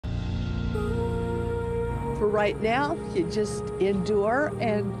For right now, you just endure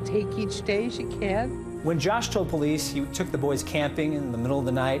and take each day as you can. When Josh told police he took the boys camping in the middle of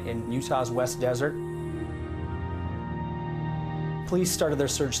the night in Utah's West Desert, police started their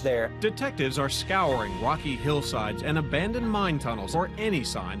search there. Detectives are scouring rocky hillsides and abandoned mine tunnels for any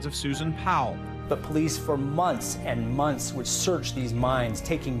signs of Susan Powell. But police for months and months would search these mines,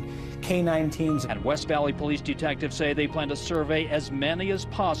 taking K-9 teams. And West Valley police detectives say they plan to survey as many as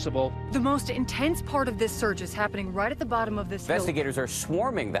possible. The most intense part of this search is happening right at the bottom of this hill. Investigators are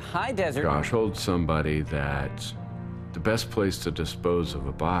swarming the high desert. Josh told somebody that the best place to dispose of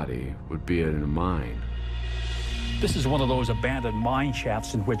a body would be in a mine. This is one of those abandoned mine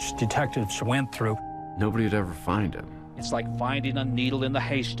shafts in which detectives went through. Nobody'd ever find him. It's like finding a needle in the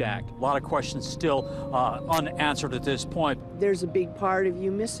haystack. A lot of questions still unanswered at this point. There's a big part of you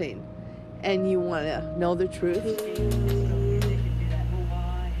missing, and you want to know the truth.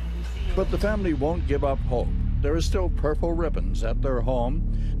 But the family won't give up hope. There are still purple ribbons at their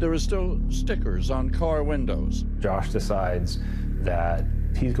home. There are still stickers on car windows. Josh decides that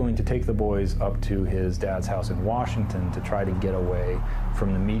he's going to take the boys up to his dad's house in Washington to try to get away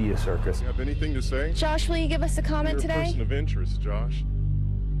from the media circus. You have anything to say? Josh, will you give us a comment You're today? a person of interest, Josh.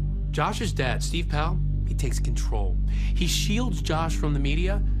 Josh's dad, Steve Powell, he takes control. He shields Josh from the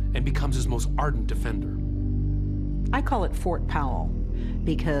media and becomes his most ardent defender. I call it Fort Powell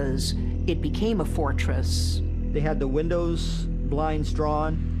because it became a fortress. They had the windows, blinds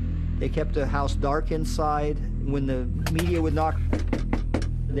drawn. They kept the house dark inside. When the media would knock,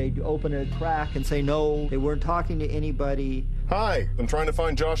 they'd open a crack and say no. They weren't talking to anybody. Hi, I'm trying to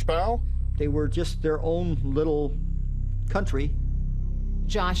find Josh Powell. They were just their own little country.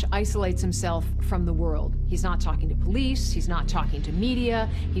 Josh isolates himself from the world. He's not talking to police, he's not talking to media,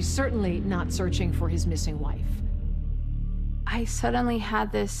 he's certainly not searching for his missing wife. I suddenly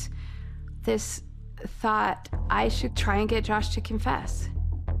had this thought, I should try and get Josh to confess.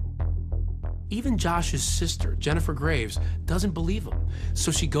 Even Josh's sister, Jennifer Graves, doesn't believe him.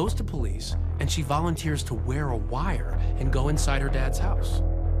 So she goes to police and she volunteers to wear a wire and go inside her dad's house.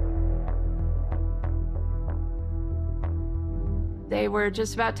 They were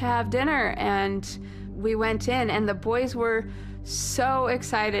just about to have dinner and we went in and the boys were so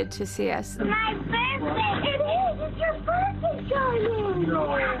excited to see us. My birthday! It is! It's your birthday,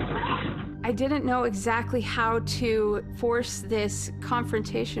 darling! I didn't know exactly how to force this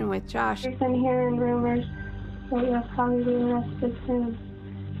confrontation with Josh. I've been hearing rumors that you'll probably be arrested soon.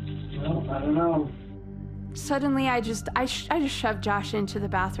 Well, I don't know. Suddenly, I just shoved Josh into the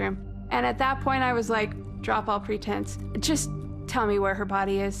bathroom. And at that point, I was like, drop all pretense. Just tell me where her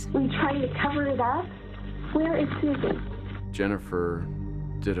body is. We tried to cover it up. Where is Susan? Jennifer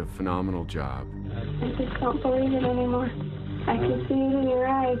did a phenomenal job. I just don't believe it anymore. I can see it in your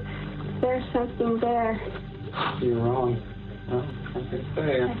eyes. There's something there. You're wrong. Well, like I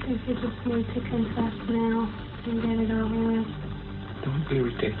say. I think you just need to confess now and get it over with. Don't be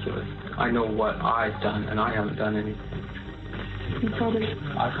ridiculous. I know what I've done, and I haven't done anything. You told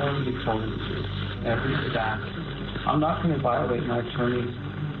him. I've already told him to. Every step. I'm not going to violate my attorney's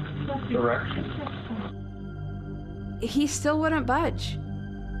direction. He still wouldn't budge.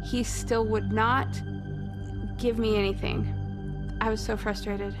 He still would not give me anything. I was so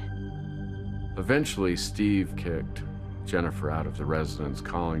frustrated. Eventually, Steve kicked Jennifer out of the residence,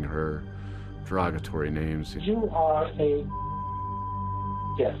 calling her derogatory names. You are a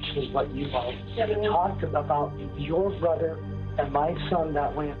bitch, is what you are. You talked about your brother and my son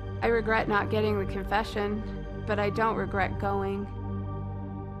that way. I regret not getting the confession, but I don't regret going.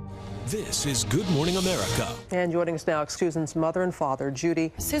 This is Good Morning America. And joining us now, Susan's mother and father,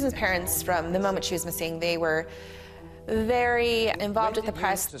 Judy. Susan's parents, from the moment she was missing, they were very involved with the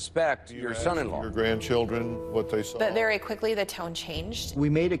press. Suspect your son-in-law, your grandchildren, what they saw. But very quickly the tone changed. We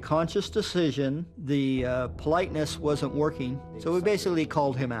made a conscious decision. The politeness wasn't working, so we basically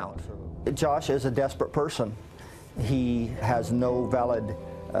called him out. Josh is a desperate person. He has no valid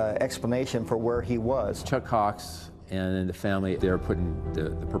explanation for where he was. Chuck Cox and the family, they're putting the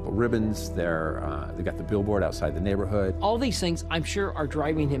purple ribbons, they got the billboard outside the neighborhood. All these things, I'm sure, are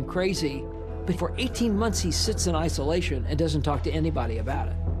driving him crazy. But for 18 months, he sits in isolation and doesn't talk to anybody about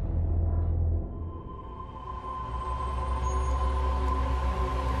it.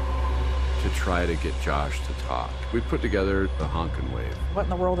 To try to get Josh to talk, we put together the honk and wave. What in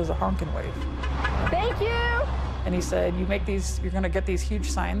the world is a honk and wave? Thank you! And he said, you make these, you're gonna get these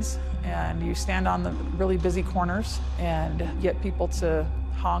huge signs, and you stand on the really busy corners and get people to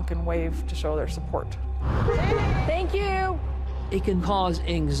honk and wave to show their support. Thank you! It can cause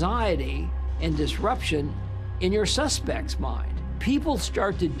anxiety and disruption in your suspect's mind. People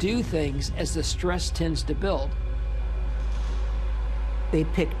start to do things as the stress tends to build. They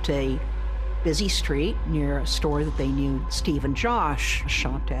picked a busy street near a store that they knew Steve and Josh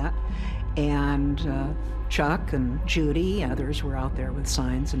shopped at, and Chuck and Judy, others were out there with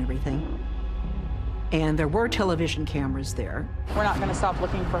signs and everything. And there were television cameras there. We're not going to stop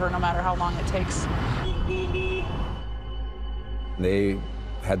looking for her no matter how long it takes. They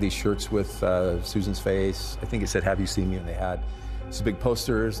had these shirts with Susan's face. I think it said, "Have you seen me?" And they had some big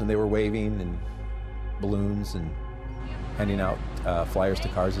posters, and they were waving and balloons and handing out flyers to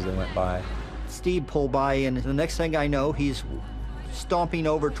cars as they went by. Steve pulled by, and the next thing I know, he's stomping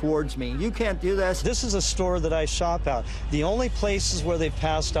over towards me. "You can't do this." This is a store that I shop at. The only places where they've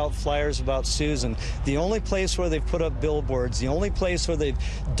passed out flyers about Susan, the only place where they've put up billboards, the only place where they've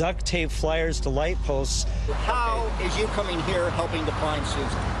duct taped flyers to light posts. How is you coming here helping to find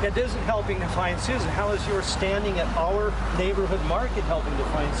Susan? It isn't helping to find Susan. How is your standing at our neighborhood market helping to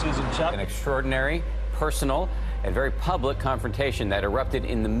find Susan, Chuck? An extraordinary, personal, and very public confrontation that erupted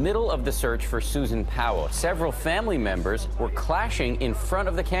in the middle of the search for Susan Powell. Several family members were clashing in front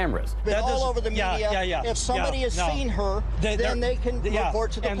of the cameras. Been all over the media. If somebody has seen her, then they can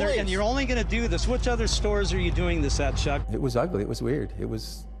report to the police. And you're only going to do this. Which other stores are you doing this at, Chuck? It was ugly. It was weird. It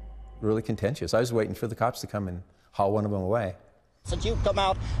was really contentious. I was waiting for the cops to come and haul one of them away. Since you've come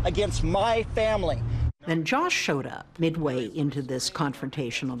out against my family. Then Josh showed up midway into this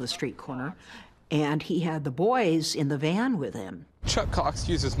confrontation on the street corner, and he had the boys in the van with him. Chuck Cox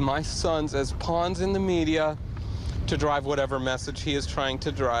uses my sons as pawns in the media to drive whatever message he is trying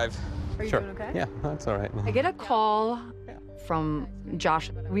to drive. Are you doing okay? Yeah, that's all right. I get a call from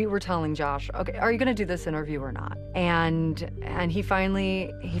Josh. We were telling Josh, okay, are you going to do this interview or not? And he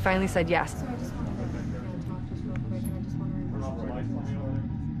finally said yes.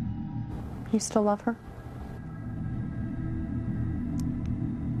 You still love her?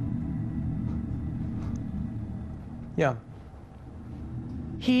 Yeah.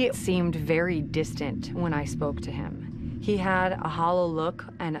 He seemed very distant when I spoke to him. He had a hollow look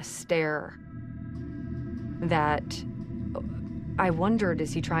and a stare that I wondered,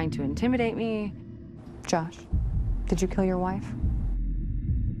 is he trying to intimidate me? Josh, did you kill your wife?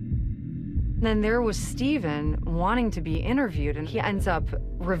 Then there was Stephen wanting to be interviewed, and he ends up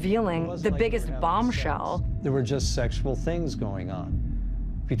revealing the biggest bombshell. There were just sexual things going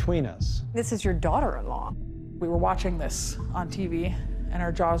on between us. This is your daughter-in-law. We were watching this on TV, and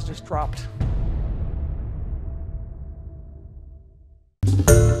our jaws just dropped.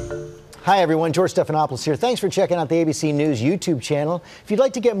 Hi everyone, George Stephanopoulos here. Thanks for checking out the ABC News YouTube channel. If you'd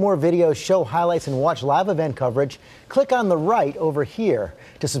like to get more videos, show highlights, and watch live event coverage, click on the right over here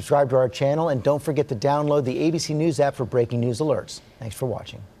to subscribe to our channel, and don't forget to download the ABC News app for breaking news alerts. Thanks for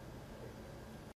watching.